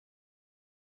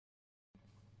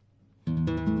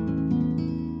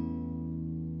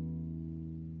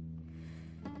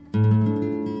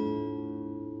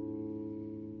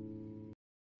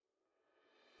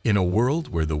In a world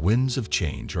where the winds of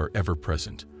change are ever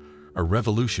present, a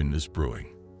revolution is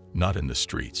brewing, not in the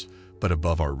streets, but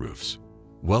above our roofs.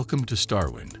 Welcome to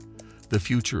StarWind, the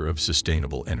future of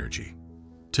sustainable energy.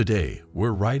 Today,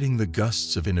 we're riding the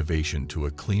gusts of innovation to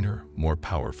a cleaner, more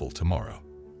powerful tomorrow.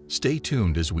 Stay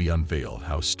tuned as we unveil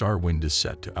how StarWind is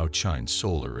set to outshine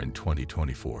solar in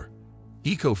 2024.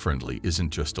 Eco-friendly isn't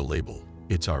just a label,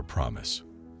 it's our promise.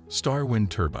 StarWind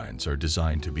turbines are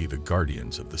designed to be the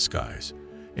guardians of the skies,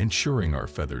 ensuring our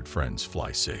feathered friends fly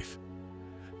safe.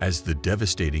 As the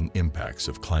devastating impacts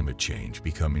of climate change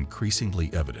become increasingly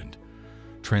evident,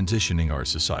 transitioning our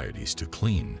societies to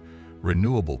clean,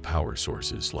 renewable power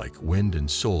sources like wind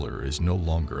and solar is no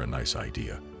longer a nice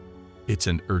idea. It's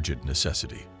an urgent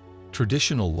necessity.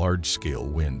 Traditional large-scale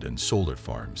wind and solar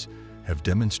farms have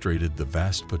demonstrated the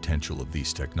vast potential of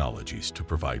these technologies to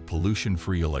provide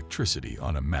pollution-free electricity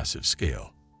on a massive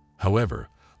scale. However,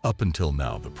 up until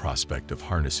now, the prospect of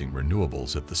harnessing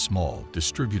renewables at the small,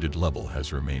 distributed level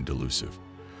has remained elusive.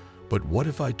 But what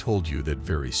if I told you that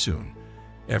very soon,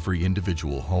 every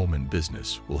individual home and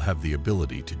business will have the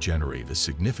ability to generate a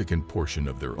significant portion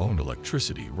of their own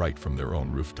electricity right from their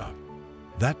own rooftop?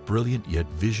 That brilliant yet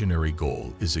visionary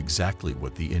goal is exactly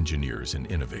what the engineers and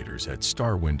innovators at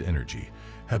StarWind Energy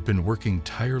have been working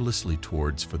tirelessly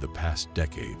towards for the past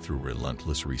decade through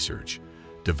relentless research,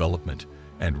 development,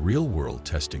 and real-world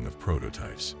testing of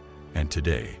prototypes. And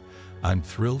today, I'm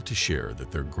thrilled to share that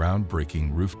their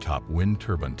groundbreaking rooftop wind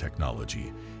turbine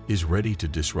technology is ready to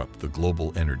disrupt the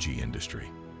global energy industry.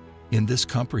 In this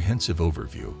comprehensive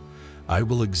overview, I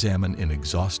will examine in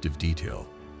exhaustive detail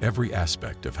every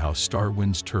aspect of how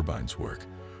StarWind's turbines work,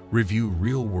 review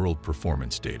real-world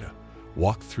performance data,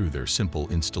 walk through their simple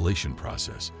installation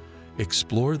process,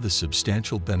 explore the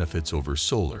substantial benefits over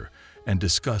solar, and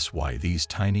discuss why these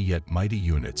tiny yet mighty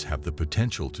units have the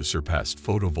potential to surpass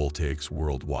photovoltaics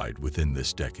worldwide within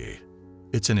this decade.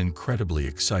 It's an incredibly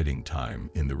exciting time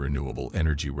in the renewable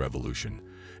energy revolution,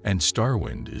 and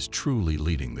StarWind is truly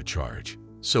leading the charge.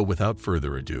 So without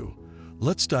further ado,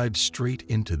 let's dive straight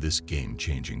into this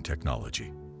game-changing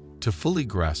technology. To fully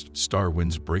grasp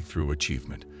StarWind's breakthrough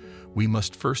achievement, we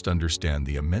must first understand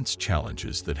the immense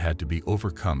challenges that had to be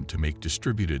overcome to make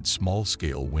distributed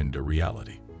small-scale wind a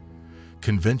reality.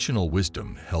 Conventional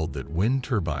wisdom held that wind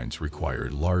turbines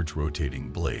required large rotating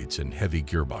blades and heavy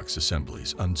gearbox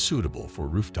assemblies unsuitable for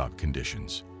rooftop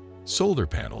conditions. Solar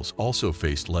panels also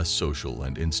faced less social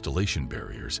and installation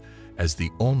barriers as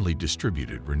the only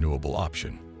distributed renewable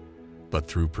option. But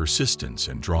through persistence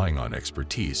and drawing on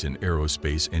expertise in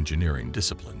aerospace engineering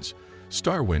disciplines,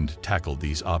 StarWind tackled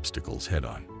these obstacles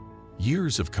head-on.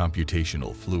 Years of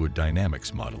computational fluid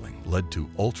dynamics modeling led to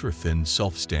ultra-thin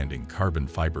self-standing carbon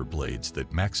fiber blades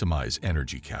that maximize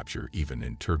energy capture even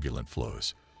in turbulent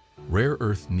flows. Rare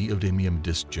earth neodymium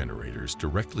disk generators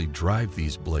directly drive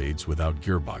these blades without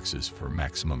gearboxes for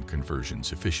maximum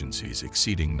conversions efficiencies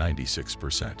exceeding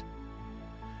 96%.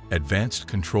 Advanced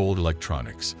controlled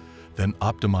electronics then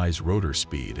optimize rotor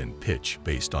speed and pitch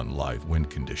based on live wind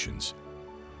conditions.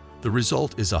 The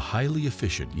result is a highly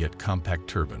efficient yet compact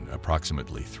turbine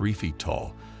approximately 3 feet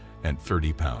tall and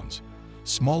 30 pounds,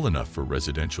 small enough for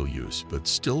residential use but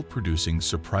still producing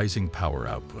surprising power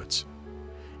outputs.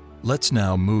 Let's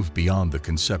now move beyond the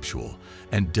conceptual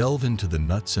and delve into the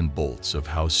nuts and bolts of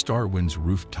how StarWind's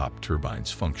rooftop turbines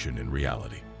function in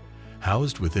reality.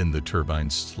 Housed within the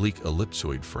turbine's sleek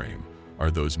ellipsoid frame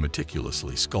are those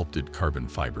meticulously sculpted carbon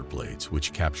fiber blades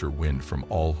which capture wind from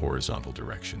all horizontal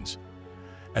directions.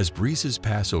 As breezes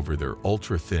pass over their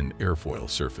ultra-thin airfoil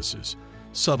surfaces,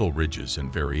 subtle ridges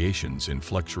and variations in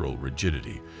flexural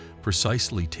rigidity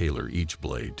precisely tailor each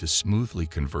blade to smoothly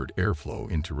convert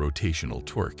airflow into rotational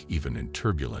torque even in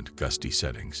turbulent, gusty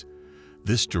settings.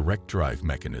 This direct drive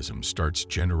mechanism starts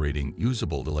generating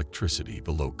usable electricity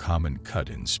below common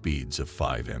cut-in speeds of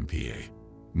 5 MPa.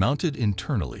 Mounted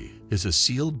internally is a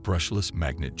sealed brushless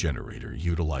magnet generator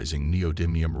utilizing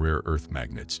neodymium rare earth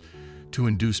magnets to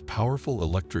induce powerful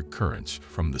electric currents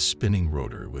from the spinning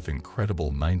rotor with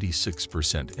incredible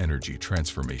 96% energy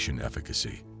transformation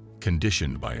efficacy.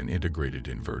 Conditioned by an integrated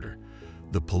inverter,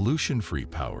 the pollution-free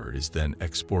power is then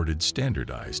exported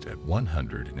standardized at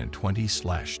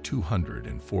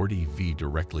 120/240 V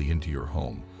directly into your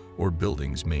home or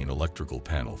building's main electrical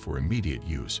panel for immediate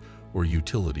use or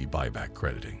utility buyback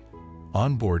crediting.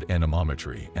 Onboard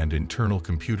anemometry and internal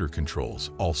computer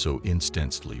controls also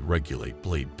instantly regulate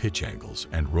blade pitch angles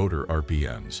and rotor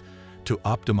RPMs to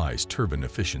optimize turbine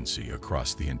efficiency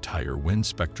across the entire wind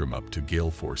spectrum up to gale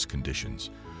force conditions,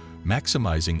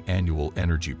 maximizing annual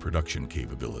energy production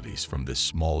capabilities from this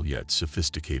small yet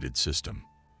sophisticated system.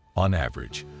 On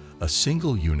average, A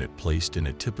single unit placed in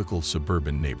a typical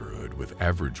suburban neighborhood with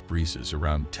average breezes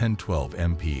around 10-12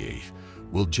 mph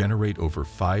will generate over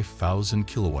 5,000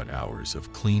 kilowatt-hours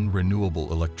of clean,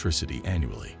 renewable electricity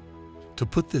annually. To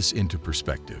put this into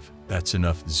perspective, that's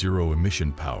enough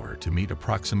zero-emission power to meet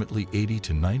approximately 80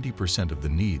 to 90% of the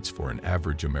needs for an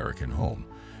average American home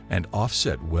and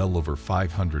offset well over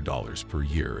 $500 per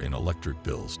year in electric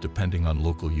bills depending on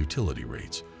local utility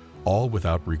rates, all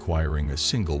without requiring a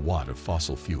single watt of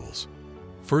fossil fuels.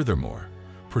 Furthermore,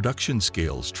 production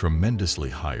scales tremendously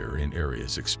higher in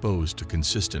areas exposed to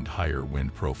consistent higher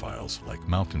wind profiles like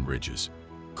mountain ridges,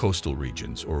 coastal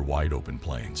regions, or wide-open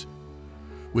plains.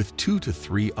 With 2 to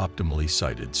 3 optimally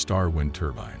sited StarWind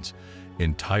turbines,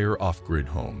 entire off-grid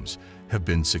homes have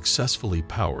been successfully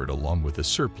powered along with a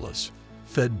surplus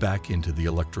fed back into the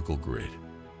electrical grid.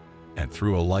 And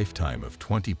through a lifetime of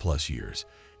 20-plus years,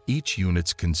 each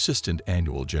unit's consistent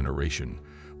annual generation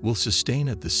will sustain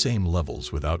at the same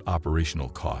levels without operational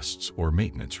costs or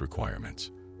maintenance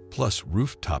requirements. Plus,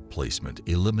 rooftop placement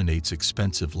eliminates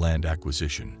expensive land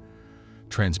acquisition,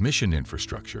 transmission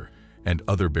infrastructure, and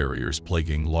other barriers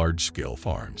plaguing large-scale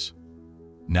farms.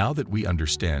 Now that we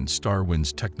understand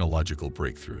StarWind's technological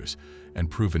breakthroughs and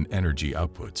proven energy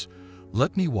outputs,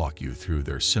 let me walk you through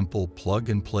their simple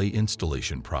plug-and-play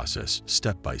installation process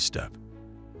step by step.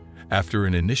 After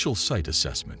an initial site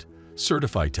assessment,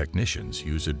 certified technicians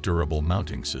use a durable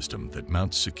mounting system that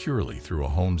mounts securely through a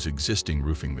home's existing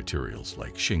roofing materials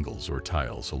like shingles or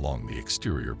tiles along the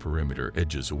exterior perimeter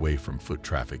edges away from foot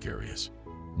traffic areas.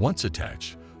 Once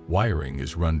attached, wiring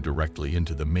is run directly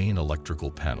into the main electrical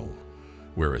panel,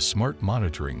 where a smart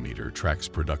monitoring meter tracks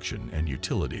production and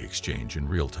utility exchange in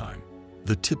real time.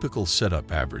 The typical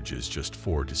setup averages just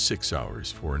 4 to 6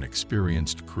 hours for an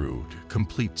experienced crew to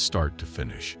complete start to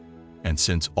finish. And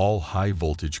since all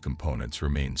high-voltage components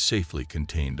remain safely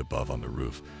contained above on the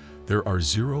roof, there are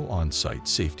zero on-site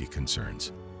safety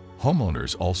concerns.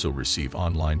 Homeowners also receive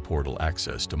online portal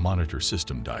access to monitor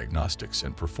system diagnostics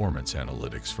and performance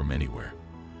analytics from anywhere.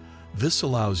 This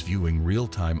allows viewing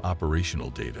real-time operational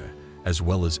data, as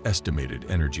well as estimated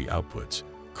energy outputs,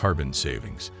 carbon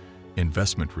savings,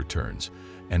 investment returns,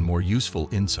 and more useful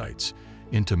insights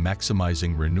into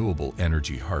maximizing renewable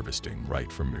energy harvesting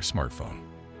right from your smartphone.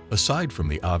 Aside from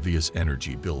the obvious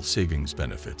energy bill savings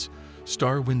benefits,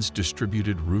 StarWind's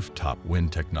distributed rooftop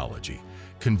wind technology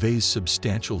conveys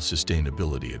substantial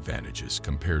sustainability advantages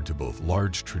compared to both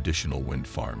large traditional wind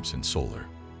farms and solar.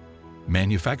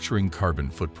 Manufacturing carbon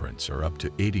footprints are up to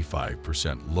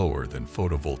 85% lower than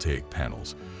photovoltaic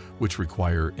panels, which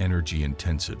require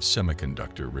energy-intensive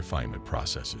semiconductor refinement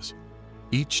processes.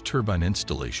 Each turbine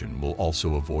installation will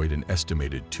also avoid an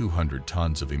estimated 200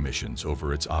 tons of emissions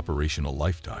over its operational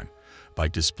lifetime by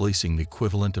displacing the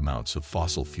equivalent amounts of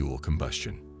fossil fuel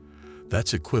combustion.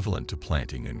 That's equivalent to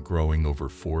planting and growing over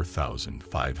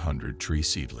 4,500 tree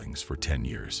seedlings for 10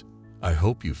 years. I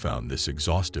hope you found this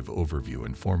exhaustive overview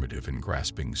informative in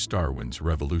grasping StarWind's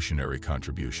revolutionary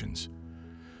contributions.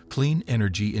 Clean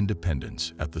energy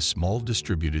independence at the small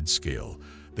distributed scale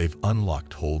they've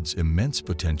unlocked holds immense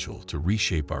potential to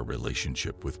reshape our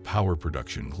relationship with power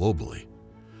production globally.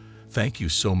 Thank you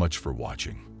so much for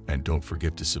watching, and don't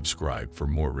forget to subscribe for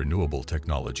more renewable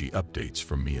technology updates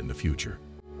from me in the future.